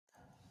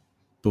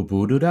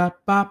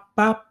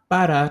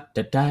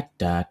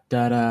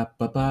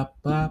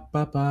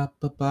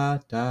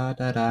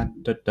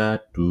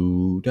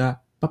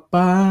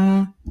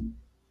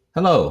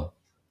Hello,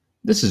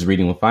 this is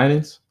Reading with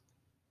Finance.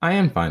 I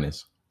am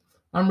Finance.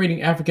 I'm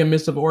reading African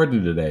Myths of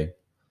Origin today.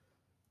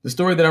 The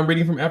story that I'm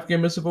reading from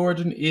African Myths of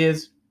Origin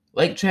is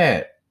Lake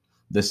Chad,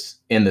 this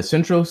in the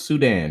Central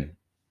Sudan.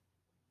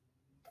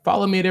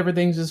 Follow me at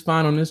Everything's Just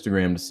Fine on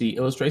Instagram to see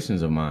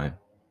illustrations of mine.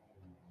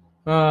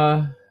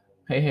 Uh,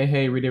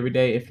 hey, read every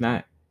day. If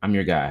not, I'm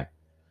your guy.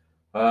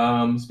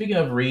 Speaking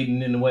of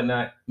reading and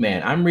whatnot,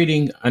 man, I'm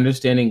reading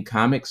Understanding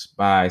Comics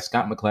by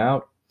Scott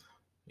McCloud.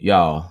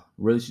 Y'all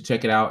really should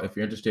check it out if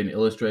you're interested in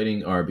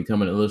illustrating or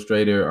becoming an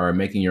illustrator or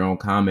making your own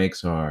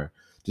comics or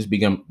just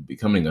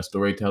becoming a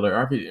storyteller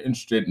or if you're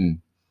interested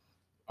in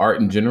art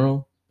in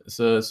general. It's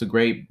a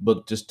great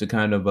book just to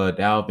kind of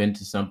delve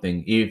into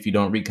something. Even if you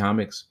don't read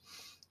comics,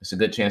 it's a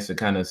good chance to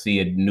kind of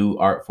see a new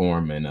art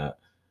form and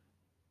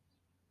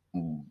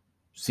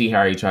see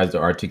how he tries to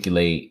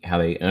articulate how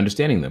they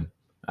understanding them.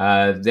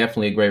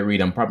 Definitely a great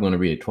read. I'm probably going to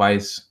read it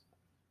twice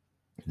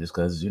just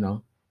because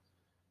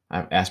I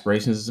have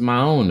aspirations of my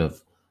own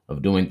of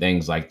doing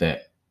things like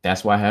that.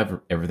 That's why I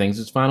have everything's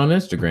just fine on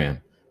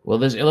Instagram. Well,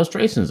 there's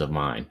illustrations of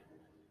mine.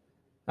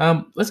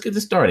 Let's get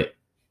this started.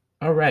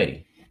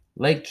 Alrighty.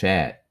 Lake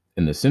Chad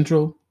in the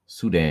Central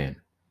Sudan.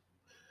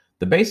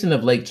 The basin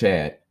of Lake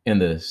Chad in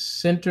the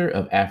center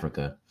of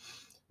Africa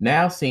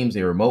now seems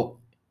a remote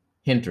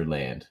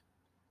hinterland.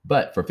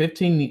 But for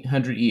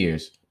 1,500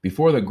 years,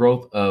 before the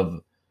growth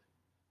of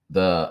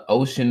the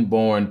ocean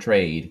borne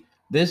trade,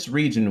 this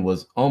region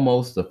was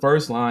almost the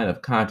first line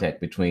of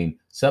contact between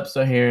sub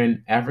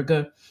Saharan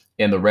Africa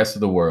and the rest of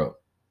the world.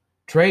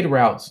 Trade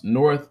routes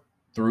north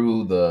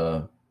through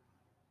the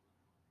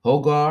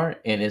Hogar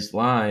and its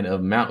line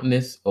of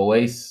mountainous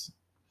oases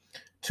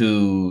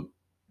to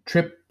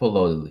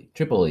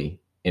Tripoli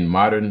in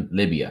modern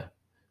Libya,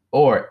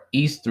 or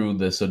east through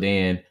the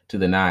Sudan to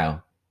the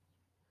Nile,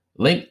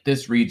 linked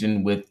this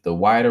region with the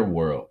wider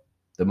world.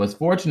 The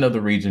misfortune of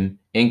the region,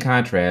 in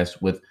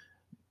contrast with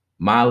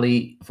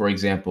Mali, for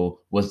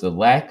example, was the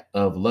lack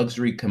of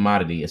luxury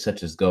commodities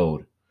such as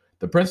gold.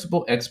 The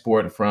principal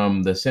export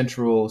from the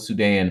central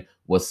Sudan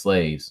was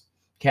slaves,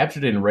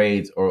 captured in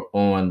raids or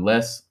on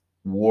less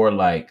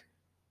warlike,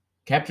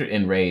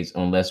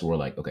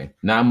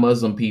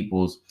 non-Muslim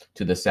peoples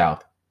to the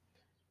south.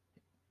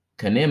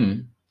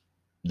 Kanem,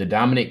 the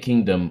dominant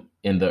kingdom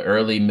in the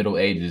early Middle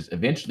Ages,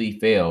 eventually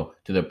fell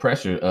to the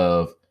pressure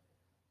of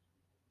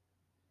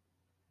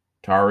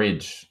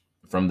Tarij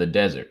from the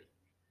desert,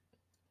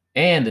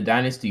 and the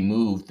dynasty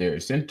moved their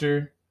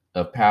center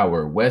of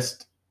power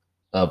west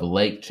of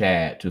Lake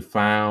Chad to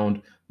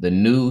found the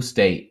new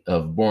state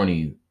of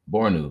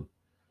Bornu,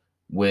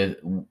 with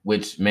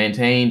which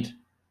maintained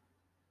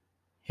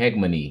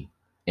homogeny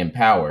in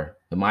power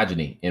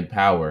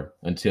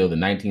until the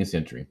 19th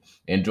century,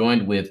 and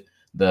joined with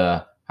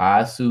the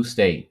Haasu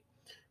state,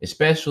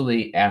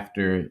 especially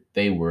after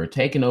they were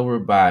taken over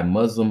by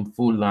Muslim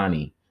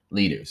Fulani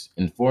leaders,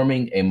 and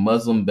forming a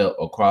Muslim belt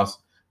across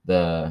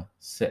the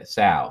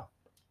Sahel.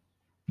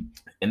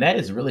 And that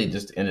is really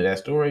just the end of that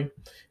story.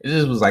 It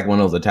just was like one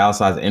of those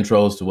italicized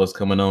intros to what's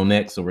coming on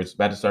next. So we're just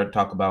about to start to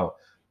talk about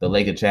the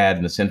Lake of Chad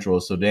and the Central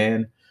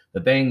Sudan.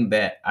 The thing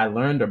that I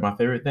learned, or my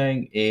favorite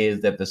thing,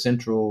 is that the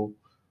central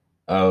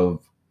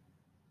of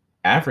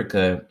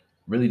Africa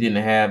really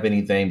didn't have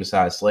anything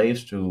besides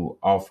slaves to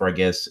offer, I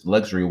guess,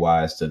 luxury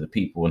wise to the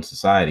people in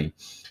society,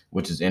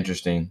 which is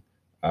interesting.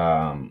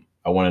 I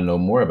want to know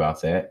more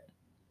about that.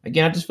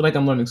 Again, I just feel like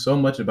I'm learning so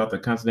much about the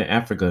continent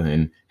Africa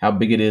and how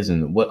big it is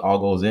and what all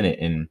goes in it.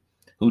 And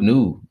who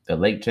knew that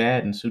Lake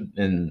Chad and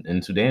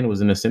Sudan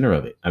was in the center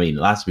of it? I mean,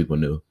 lots of people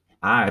knew.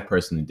 I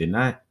personally did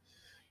not.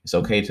 It's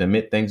okay to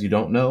admit things you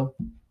don't know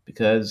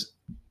because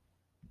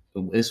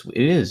it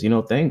is,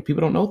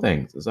 people don't know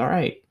things. It's all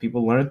right.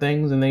 People learn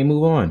things and they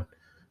move on.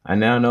 I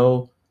now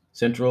know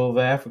Central of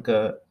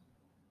Africa,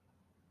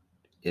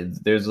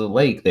 there's a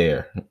lake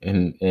there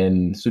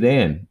in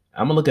Sudan.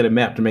 I'm gonna look at a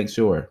map to make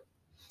sure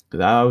because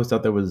I always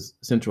thought there was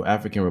Central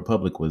African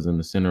Republic was in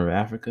the center of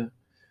Africa.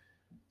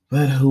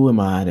 But who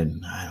am I?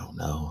 And I don't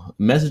know.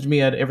 Message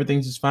me at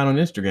Everything's Just Fine on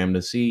Instagram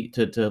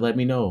to let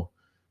me know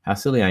how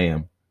silly I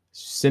am.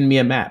 Send me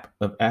a map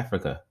of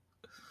Africa.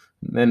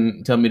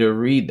 Then tell me to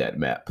read that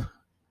map.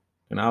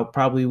 And I'll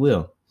probably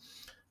will.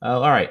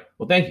 All right.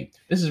 Well, thank you.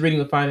 This is Reading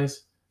with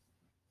Finance.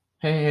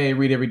 Hey,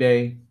 read every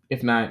day.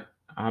 If not,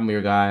 I'm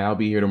your guy. I'll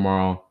be here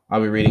tomorrow.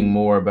 I'll be reading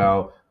more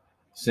about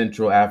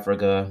Central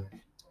Africa,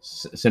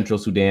 Central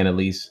Sudan at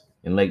least,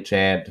 and Lake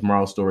Chad.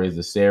 Tomorrow's story is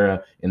the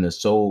Sarah and the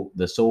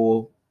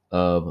soul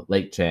of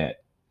Lake Chad.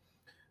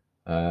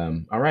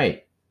 All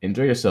right.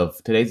 Enjoy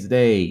yourself. Today's the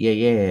day.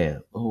 Yeah.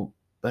 Oh,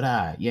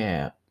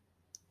 yeah.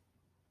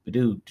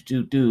 Do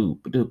do do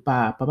do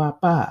ba ba ba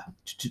ba.